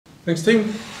Thanks, team.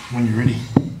 When you're ready.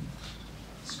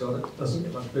 Scott, it doesn't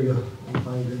get much bigger when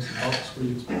playing against the Box. What do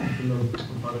you expect from them on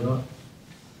Friday night?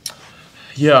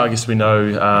 Yeah, I guess we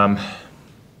know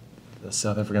the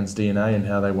South Africans' DNA and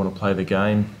how they want to play the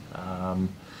game.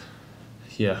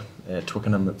 At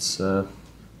Twickenham, it's a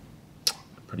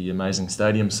pretty amazing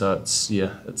stadium, so it's a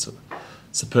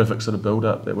perfect sort of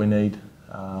build-up that we need.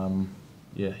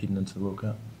 Heading into the World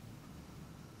Cup.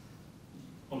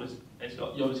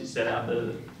 You obviously set out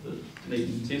the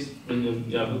Dunedin test when you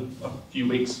a few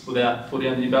weeks without footy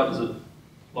under your belt. Does it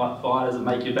light fire? Does it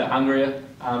make you a bit hungrier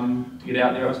to get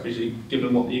out there, especially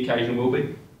given what the occasion will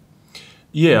be?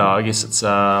 Yeah, I guess it's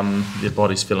their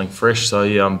body's feeling fresh, so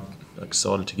yeah, I'm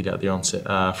excited to get out there on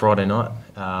Friday night.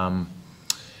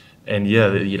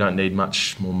 You don't need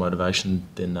much more motivation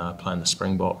than playing the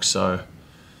Springbok. So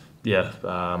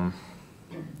yeah.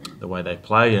 The way they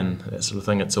play and that sort of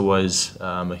thing, it's always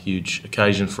a huge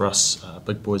occasion for us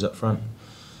big boys up front.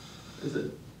 Is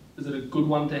it a good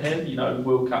one to have?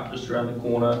 World Cup just around the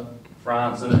corner,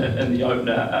 France and the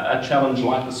opener, a challenge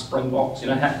like the Springboks.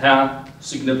 How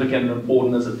significant and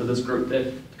important is it for this group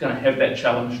to kind of have that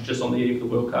challenge just on the eve of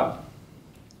the World Cup?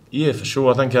 Yeah, for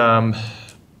sure. I think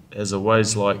as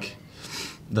always, like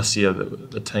this year,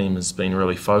 the team has been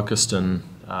really focused in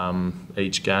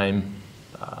each game.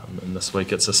 And this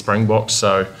week it's a Springbok,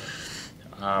 so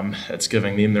it's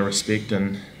giving them the respect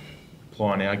and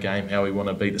applying our game how we want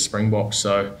to beat the Springboks.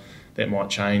 So that might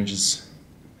change as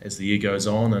the year goes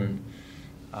on, and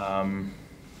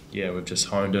we've just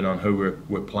honed in on who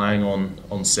we're playing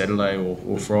on Saturday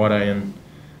or Friday, and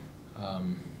our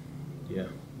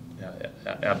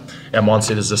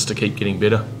mindset is just to keep getting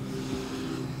better.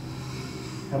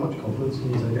 How much confidence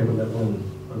can you take over that one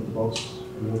over the Box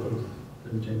and Auckland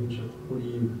in the championship? What do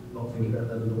you not think about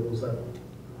that at all? Is that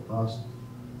past?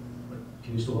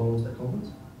 Can you still hold on to that confidence?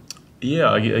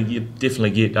 Yeah, you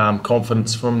definitely get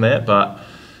confidence from that, but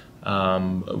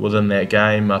within that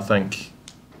game, I think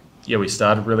we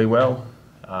started really well,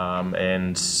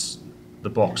 and the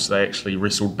Box, they actually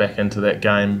wrestled back into that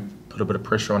game, put a bit of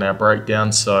pressure on our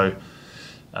breakdown. So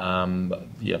they'll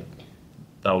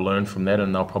learn from that,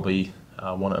 and they'll probably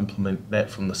want to implement that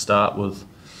from the start with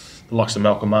the likes of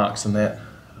Malcolm Marks and that,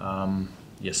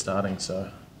 starting. So,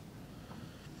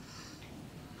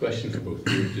 question for both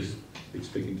of you. Just been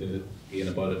speaking to Ian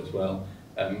about it as well.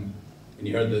 And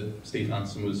you heard that Steve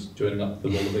Hansen was joining up the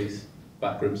Wallabies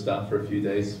backroom staff for a few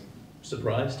days.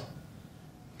 Surprised?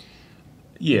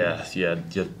 Yeah.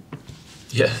 It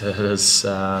is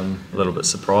a little bit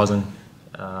surprising,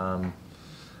 but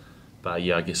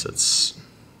I guess it's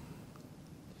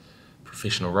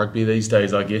professional rugby these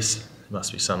days. I guess there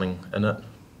must be something in it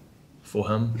for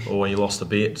him, or when you lost a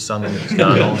bet, something that's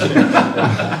going on.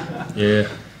 Yeah.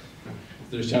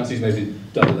 There's chances maybe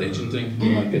double agenting.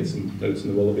 You might get some notes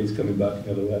in the Wallabies coming back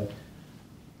the other way.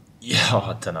 Yeah,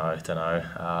 I don't know.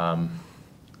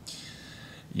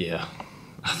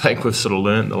 I think we've sort of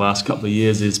learnt the last couple of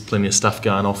years there's plenty of stuff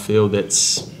going off field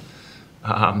that's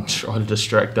trying to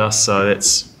distract us, so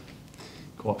that's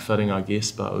quite fitting, I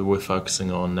guess, but we were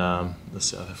focusing on the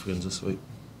South Africans this week.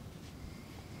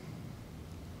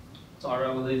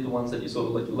 Tyrel, were these the ones that you sort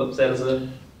of lick your lips at as a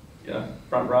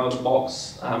front row of the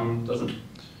Box?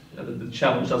 The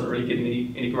challenge doesn't really get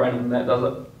any greater than that, does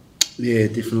it? Yeah,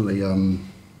 definitely.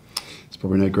 It's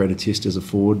probably no greater test as a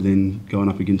forward than going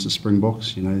up against the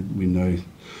Springboks. We know,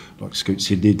 like Scoot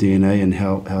said, their DNA and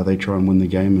how they try and win the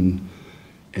game,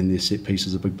 and their set piece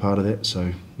is a big part of that.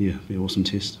 So yeah, be an awesome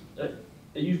test.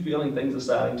 Are you feeling things are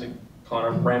starting to kind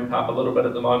of ramp up a little bit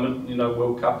at the moment?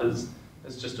 World Cup is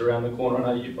just around the corner.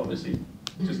 I know you've obviously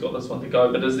just got this one to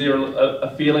go, but is there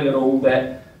a feeling at all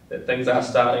that things are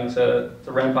starting to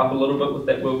ramp up a little bit with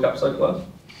that World Cup so close?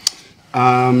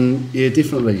 Yeah,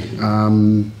 definitely.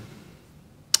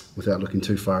 Without looking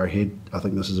too far ahead, I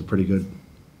think this is a pretty good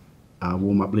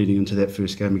warm-up leading into that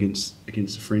first game against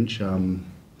the French.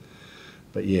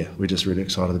 But yeah, we're just really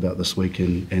excited about this week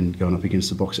and going up against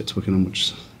the Box at Twickenham,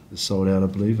 which is sold out, I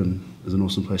believe, and is an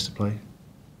awesome place to play.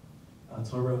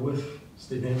 Tyrel, with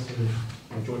Steve Hansen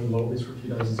joining the Wallabies for a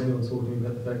few days, is anyone talking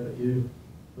about the fact that you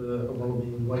were a Wallaby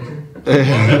in waiting?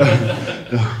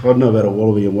 I don't know about a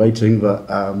Wallaby in waiting, but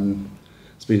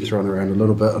it's been thrown around a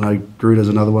little bit. I know Gruder's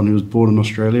another one who was born in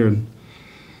Australia, and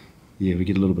yeah, we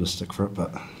get a little bit of stick for it,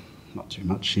 but not too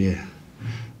much, yeah.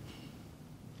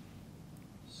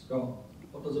 Scott,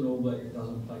 what does it all be that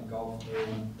doesn't play golf do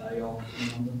on a day off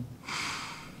in London?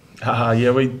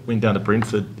 We went down to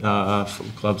Brentford for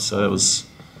the club, so it was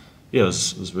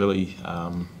really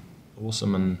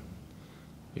awesome, and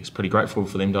I was pretty grateful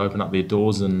for them to open up their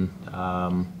doors and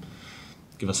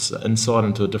give us insight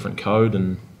into a different code,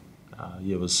 and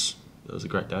it was a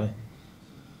great day.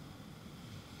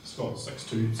 Scott,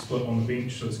 6-2 split on the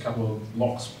bench. There's a couple of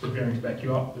locks preparing to back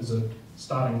you up. There's a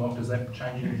starting lock. Does that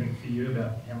change anything for you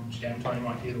about how much game time you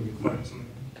might get or your focus?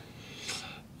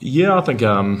 Yeah, I think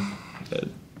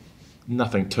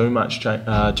nothing too much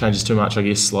changes too much. I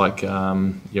guess we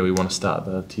want to start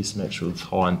the Test match with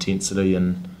high intensity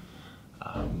and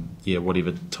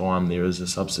whatever time there is a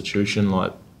substitution,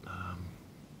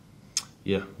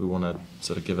 we want to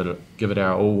sort of give it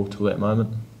our all till that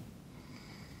moment.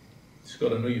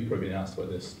 Scott, I know you've probably been asked about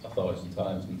this 1,000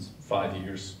 times in 5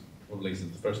 years, or at least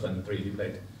it's the first time the three of you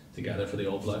played together for the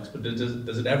All Blacks, but does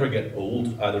it ever get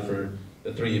old, either for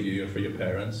the three of you or for your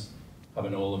parents,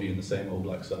 having all of you in the same All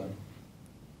Black side?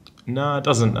 No, it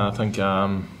doesn't. I think,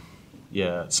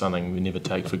 it's something we never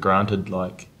take for granted,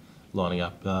 like lining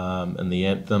up in the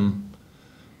anthem.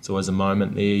 It's always a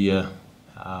moment there you,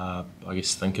 I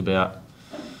guess, think about,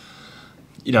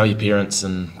 your parents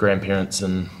and grandparents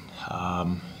and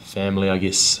family, I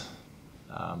guess,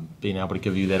 being able to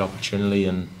give you that opportunity,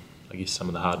 and I guess some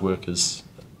of the hard work is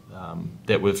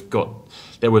that we've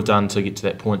done to get to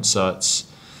that point. So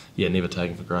it's never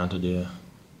taken for granted. Yeah.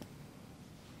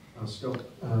 Scott,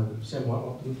 Sam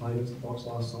Whitelock didn't play against the Box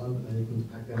last time, but they didn't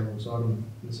pack that alongside him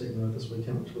in the second row this week.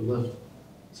 How much of a lift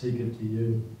does he give to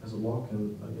you as a lock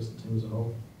and I guess the team as a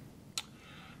whole?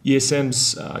 Yeah,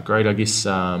 Sam's great. I guess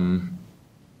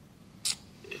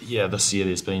this year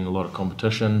there's been a lot of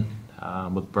competition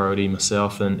with Brodie,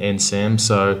 myself, and Sam.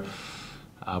 So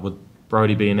with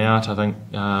Brodie being out, I think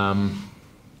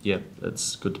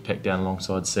it's good to pack down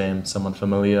alongside Sam, someone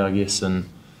familiar, I guess, and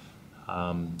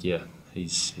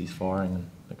he's firing and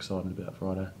excited about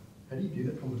Friday. How do you view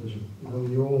that competition?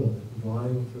 You're all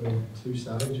vying for 2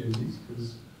 starting jerseys,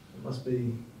 because it must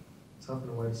be tough in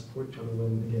a way to support each other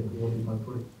when, again, you want to play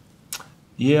footy.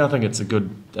 Yeah, I think it's a good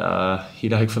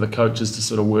headache for the coaches to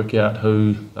sort of work out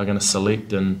who they're going to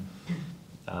select, and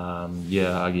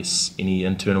I guess any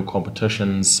internal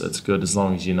competitions, it's good as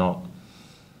long as you're not,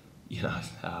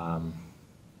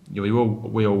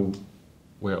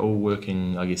 we're all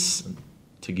working, I guess,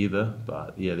 together,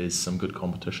 but there's some good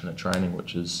competition at training,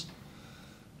 which is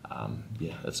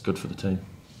it's good for the team.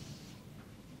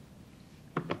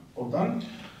 All done.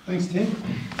 Thanks, Tim.